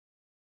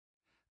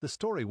The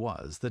story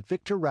was that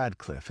Victor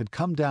Radcliffe had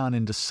come down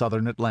into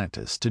southern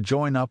Atlantis to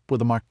join up with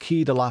the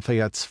Marquis de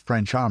Lafayette's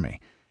French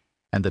army,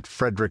 and that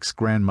Frederick's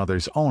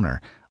grandmother's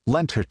owner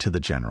lent her to the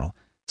general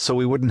so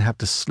he wouldn't have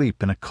to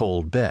sleep in a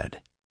cold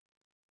bed.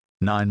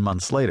 9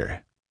 months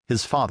later,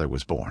 his father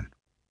was born.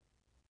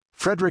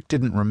 Frederick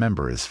didn't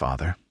remember his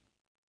father.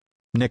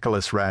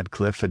 Nicholas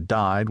Radcliffe had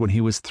died when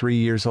he was 3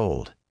 years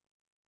old.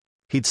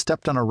 He'd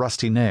stepped on a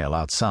rusty nail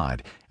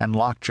outside, and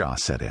lockjaw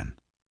set in.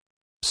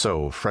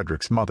 So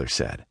Frederick's mother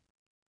said.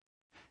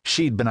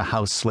 She'd been a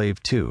house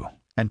slave too,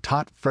 and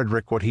taught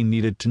Frederick what he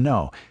needed to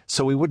know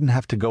so he wouldn't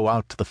have to go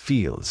out to the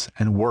fields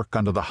and work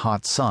under the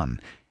hot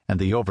sun and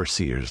the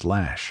overseer's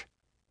lash.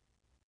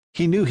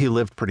 He knew he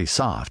lived pretty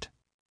soft,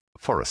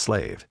 for a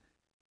slave.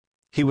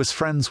 He was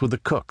friends with the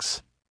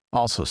cooks,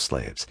 also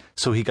slaves,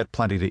 so he got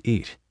plenty to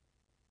eat.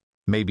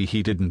 Maybe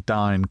he didn't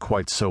dine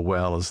quite so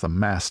well as the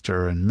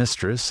master and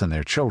mistress and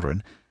their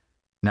children,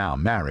 now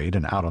married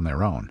and out on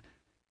their own,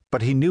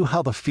 but he knew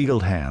how the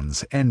field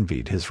hands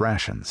envied his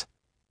rations.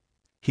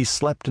 He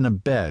slept in a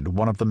bed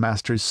one of the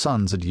master's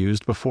sons had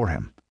used before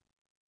him.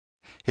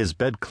 His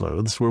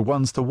bedclothes were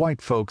ones the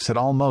white folks had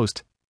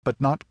almost, but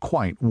not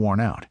quite, worn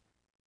out.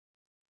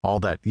 All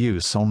that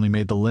use only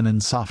made the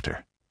linen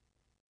softer.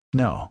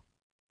 No,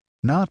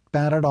 not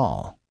bad at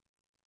all,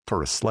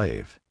 for a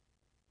slave.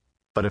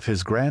 But if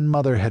his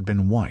grandmother had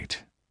been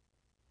white,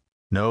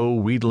 no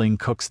wheedling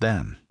cooks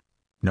then,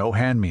 no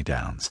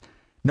hand-me-downs,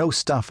 no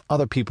stuff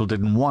other people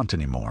didn't want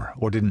anymore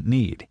or didn't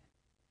need.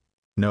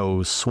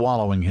 No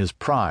swallowing his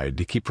pride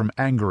to keep from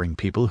angering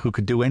people who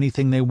could do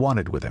anything they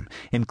wanted with him,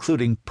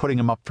 including putting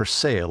him up for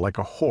sale like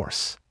a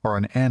horse or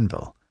an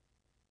anvil.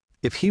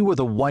 If he were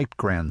the white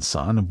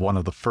grandson of one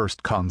of the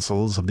first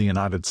consuls of the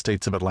United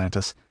States of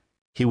Atlantis,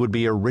 he would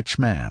be a rich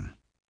man.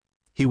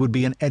 He would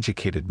be an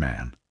educated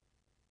man.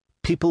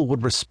 People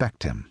would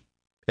respect him,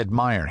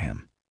 admire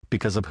him,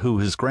 because of who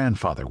his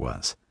grandfather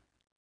was.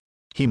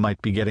 He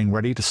might be getting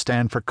ready to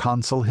stand for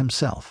consul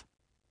himself.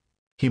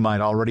 He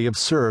might already have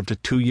served a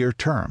 2-year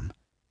term.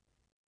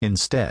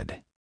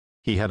 Instead,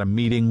 he had a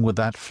meeting with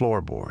that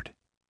floorboard.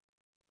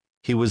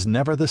 He was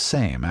never the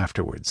same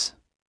afterwards.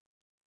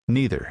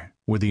 Neither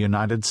were the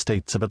United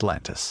States of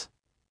Atlantis.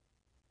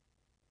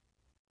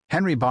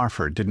 Henry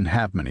Barford didn't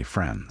have many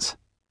friends.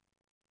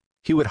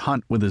 He would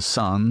hunt with his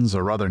sons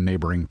or other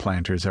neighboring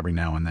planters every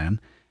now and then.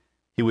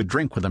 He would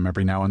drink with them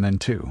every now and then,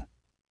 too.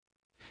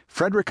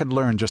 Frederick had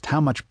learned just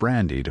how much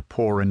brandy to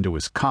pour into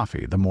his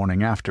coffee the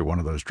morning after one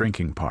of those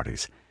drinking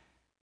parties.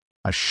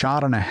 A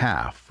shot and a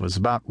half was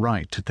about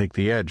right to take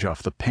the edge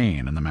off the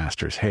pain in the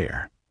master's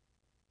hair.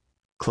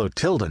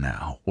 Clotilda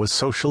now was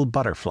social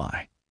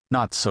butterfly,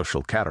 not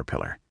social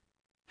caterpillar.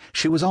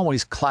 She was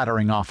always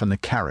clattering off in the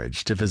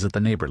carriage to visit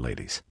the neighbor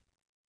ladies.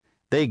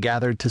 They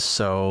gathered to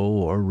sew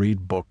or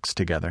read books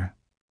together,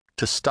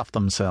 to stuff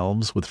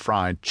themselves with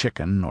fried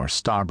chicken or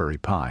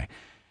starberry pie,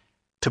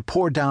 to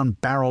pour down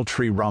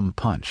barrel-tree rum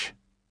punch.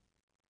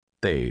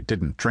 They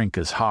didn't drink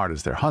as hard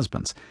as their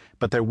husbands,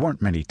 but there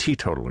weren't many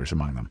teetotalers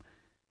among them.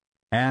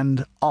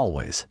 And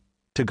always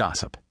to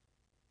gossip.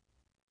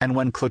 And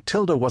when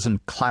Clotilda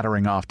wasn't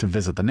clattering off to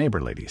visit the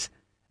neighbor ladies,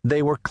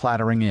 they were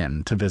clattering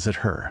in to visit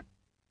her.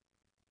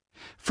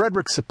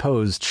 Frederick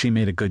supposed she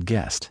made a good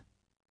guest.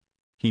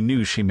 He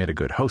knew she made a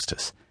good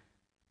hostess.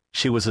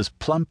 She was as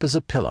plump as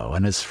a pillow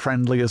and as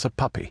friendly as a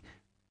puppy.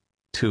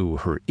 To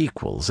her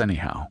equals,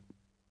 anyhow.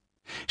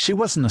 She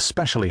wasn't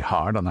especially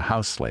hard on the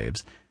house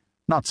slaves,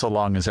 not so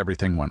long as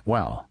everything went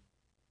well.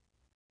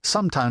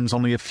 Sometimes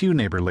only a few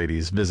neighbor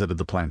ladies visited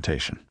the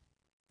plantation.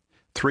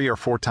 3 or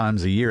 4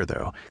 times a year,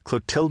 though,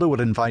 Clotilda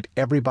would invite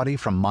everybody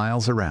from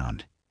miles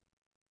around.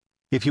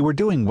 If you were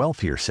doing well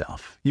for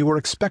yourself, you were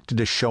expected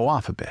to show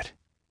off a bit.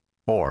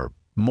 Or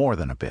more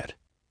than a bit.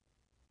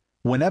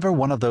 Whenever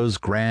one of those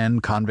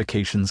grand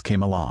convocations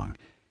came along,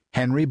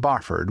 Henry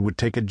Barford would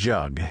take a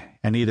jug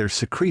and either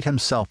secrete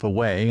himself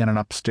away in an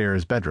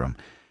upstairs bedroom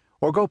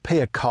or go pay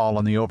a call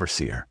on the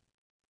overseer.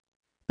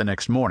 The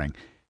next morning,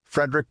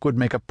 Frederick would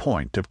make a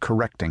point of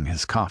correcting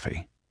his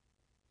coffee.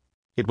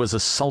 It was a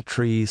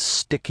sultry,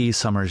 sticky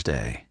summer's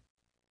day.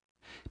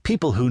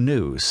 People who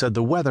knew said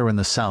the weather in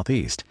the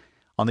southeast,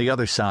 on the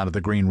other side of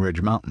the Green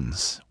Ridge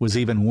Mountains, was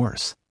even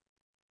worse.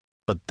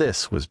 But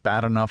this was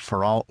bad enough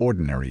for all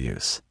ordinary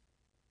use.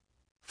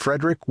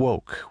 Frederick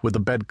woke with the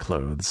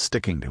bedclothes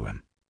sticking to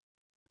him.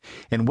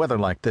 In weather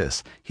like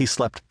this, he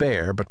slept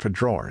bare but for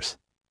drawers.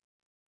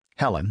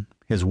 Helen,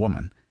 his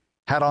woman,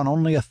 had on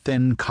only a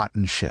thin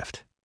cotton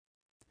shift.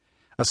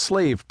 A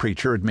slave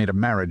preacher had made a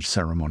marriage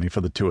ceremony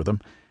for the two of them,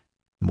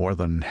 more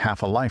than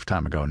half a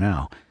lifetime ago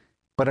now,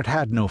 but it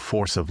had no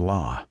force of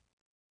law.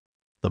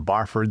 The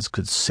Barfords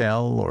could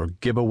sell or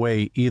give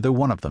away either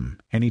one of them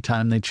any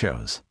time they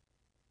chose.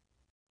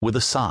 With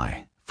a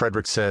sigh,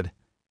 Frederick said,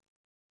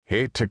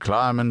 "Hate to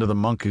climb into the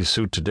monkey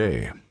suit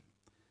today.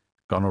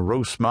 Gonna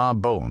roast my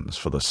bones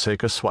for the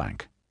sake of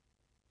swank."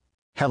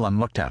 Helen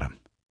looked at him.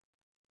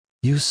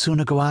 "You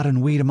sooner go out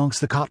and weed amongst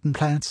the cotton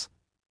plants?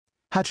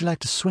 How'd you like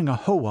to swing a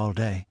hoe all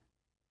day?"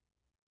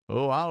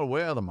 "Oh, I'll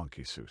wear the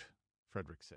monkey suit," Frederick said.